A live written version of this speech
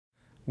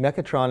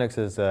Mechatronics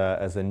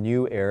is a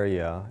new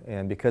area,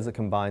 and because it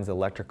combines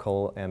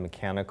electrical and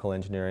mechanical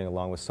engineering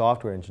along with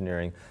software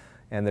engineering,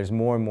 and there's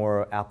more and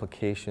more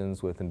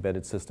applications with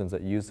embedded systems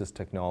that use this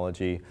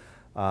technology,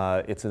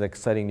 it's an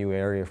exciting new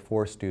area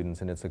for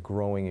students, and it's a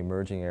growing,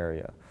 emerging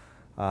area.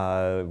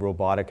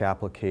 Robotic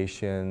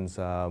applications,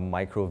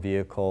 micro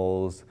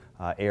vehicles,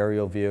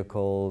 aerial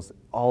vehicles,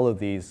 all of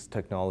these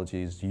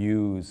technologies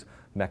use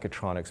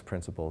mechatronics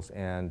principles,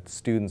 and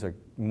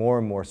more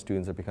and more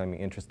students are becoming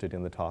interested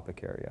in the topic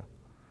area.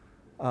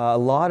 A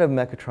lot of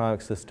mechatronic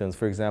systems,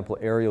 for example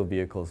aerial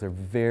vehicles, are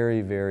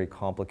very, very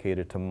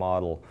complicated to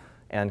model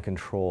and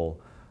control.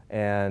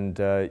 And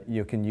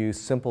you can use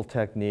simple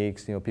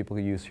techniques, people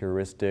can use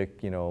heuristic,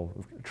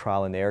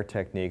 trial and error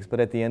techniques, but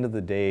at the end of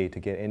the day, to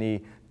get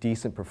any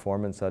decent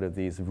performance out of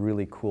these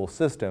really cool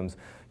systems,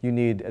 you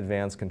need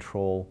advanced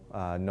control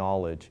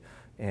knowledge.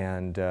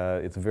 And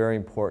it's very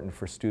important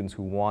for students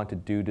who want to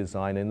do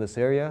design in this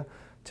area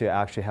to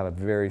actually have a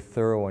very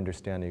thorough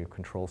understanding of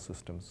control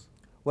systems.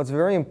 What's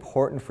very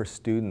important for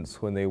students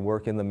when they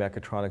work in the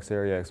mechatronics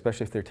area,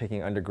 especially if they're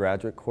taking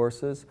undergraduate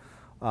courses,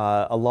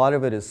 a lot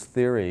of it is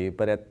theory,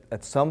 but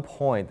at some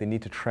point they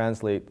need to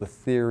translate the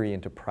theory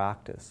into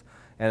practice.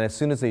 And as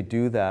soon as they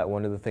do that,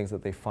 one of the things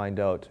that they find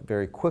out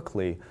very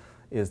quickly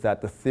is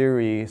that the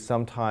theory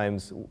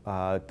sometimes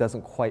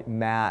doesn't quite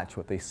match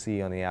what they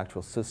see on the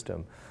actual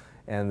system.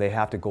 And they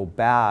have to go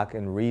back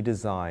and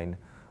redesign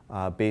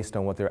based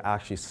on what they're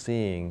actually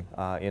seeing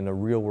in a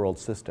real-world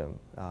system.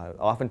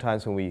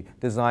 Oftentimes when we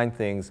design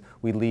things,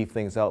 we leave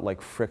things out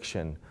like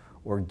friction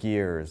or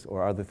gears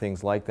or other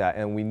things like that,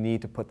 and we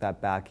need to put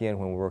that back in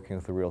when we're working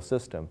with a real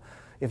system.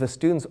 If the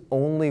students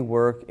only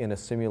work in a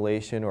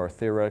simulation or a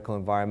theoretical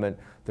environment,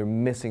 they're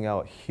missing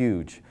out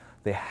huge.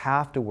 They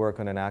have to work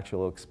on an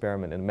actual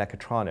experiment in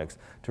mechatronics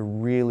to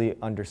really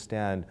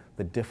understand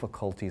the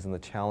difficulties and the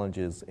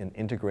challenges in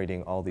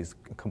integrating all these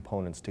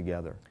components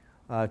together.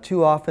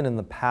 Too often in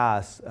the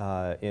past,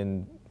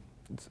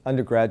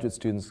 undergraduate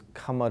students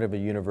come out of a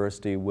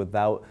university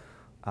without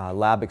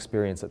lab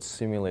experience that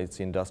simulates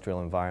the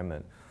industrial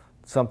environment,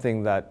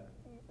 something that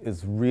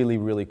is really,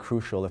 really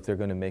crucial if they're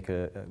going to make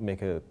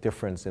a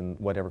difference in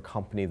whatever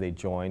company they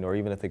join, or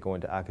even if they go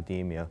into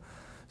academia.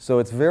 So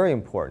it's very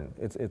important.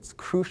 It's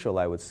crucial,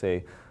 I would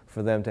say,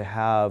 for them to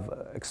have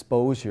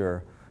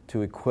exposure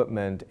to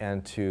equipment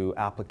and to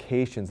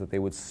applications that they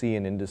would see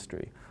in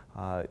industry.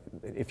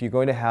 If you're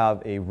going to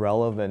have a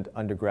relevant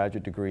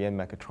undergraduate degree in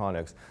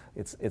mechatronics,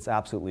 it's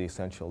absolutely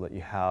essential that you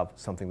have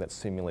something that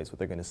simulates what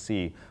they're going to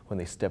see when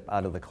they step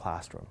out of the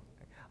classroom.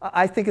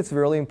 I think it's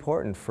really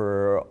important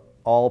for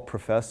all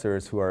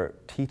professors who are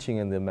teaching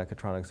in the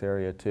mechatronics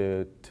area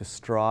to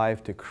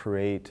strive to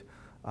create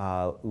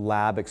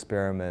lab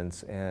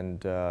experiments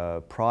and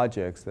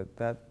projects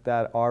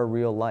that are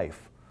real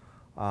life.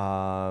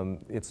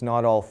 It's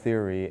not all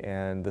theory,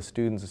 and the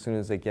students, as soon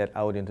as they get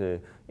out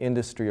into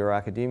industry or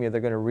academia,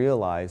 they're going to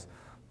realize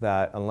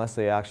that unless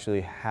they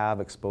actually have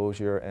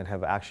exposure and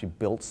have actually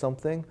built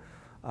something,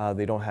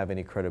 they don't have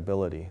any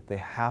credibility. They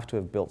have to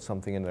have built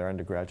something in their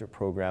undergraduate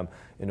program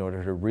in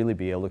order to really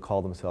be able to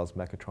call themselves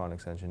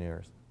mechatronics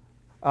engineers.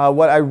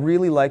 What I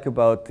really like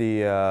about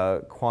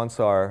the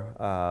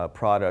Quanser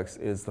products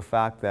is the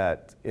fact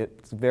that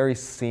it's very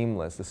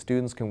seamless. The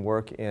students can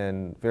work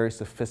in very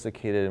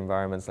sophisticated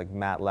environments like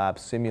MATLAB,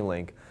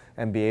 Simulink,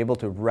 and be able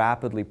to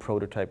rapidly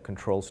prototype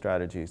control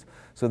strategies.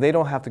 So they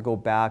don't have to go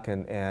back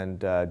and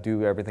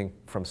do everything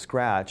from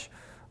scratch.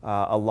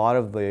 A lot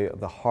of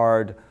the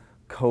hard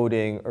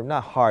coding, or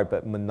not hard,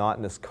 but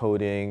monotonous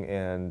coding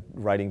and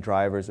writing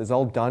drivers is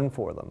all done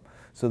for them.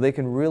 So they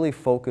can really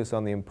focus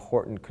on the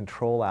important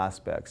control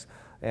aspects,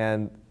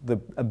 and the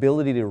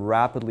ability to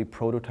rapidly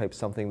prototype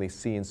something they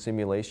see in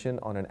simulation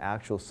on an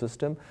actual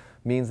system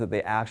means that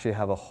they actually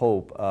have a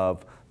hope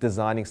of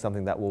designing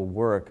something that will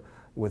work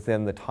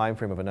within the time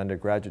frame of an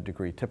undergraduate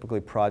degree.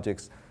 Typically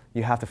projects,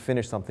 you have to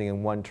finish something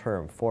in one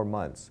term, 4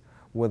 months.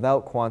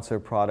 Without Quanser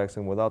products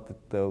and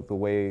without the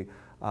way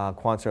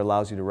Quanser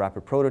allows you to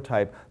rapid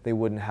prototype, they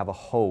wouldn't have a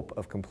hope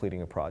of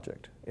completing a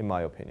project, in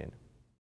my opinion.